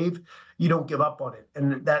made a save, you don't give up on it.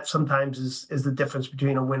 And that sometimes is the difference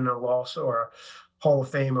between a win and a loss, or a Hall of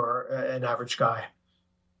Fame or an average guy.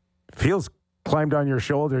 Feels climbed on your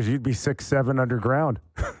shoulders, you'd be 6'7" underground.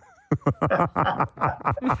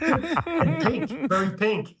 And pink, very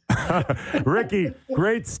pink. Ricky,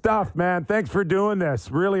 great stuff, man. Thanks for doing this.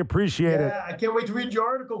 Really appreciate it. I can't wait to read your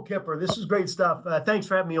article, Kipper. This is great stuff. Thanks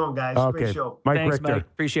for having me on, guys. Okay. Great show. Thanks, Richter, Mike.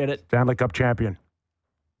 Appreciate it. Stanley Cup champion.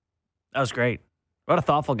 That was great. What a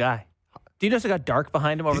thoughtful guy. Do you notice it got dark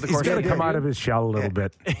behind him over the course He's of got the to come interview? out of his shell a little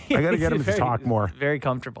bit. I got to get him to talk more. Very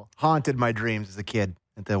comfortable. Haunted my dreams as a kid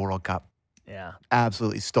at the World Cup. Yeah.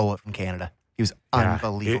 Absolutely stole it from Canada. He was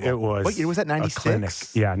unbelievable. It was. What year was that?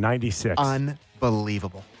 96? Yeah, 96.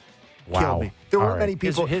 Unbelievable. Wow. Killed me. There weren't All many right.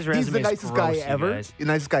 people. His He's the resume is nicest guy gross, you ever. guys. The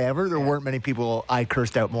nicest guy ever. There weren't many people I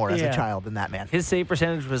cursed out more as a child than that man. His save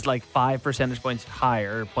percentage was like 5 percentage points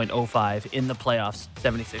higher, 0.05, in the playoffs,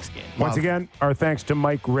 76 games. Once again, our thanks to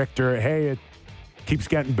Mike Richter. Hey, it keeps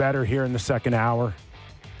getting better here in the second hour.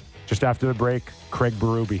 Just after the break, Craig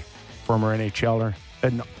Berube, former NHLer,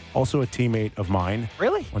 and also a teammate of mine.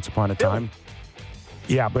 Really? Once upon a time.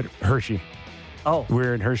 Yeah, but Hershey. Oh. We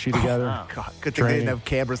were in Hershey together. wow. God, good thing they didn't have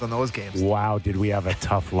cameras on those games. Wow, did we have a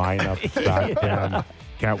tough lineup back then.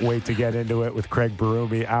 Can't wait to get into it with Craig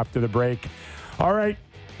Berube after the break. All right,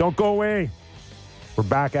 don't go away. We're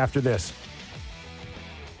back after this.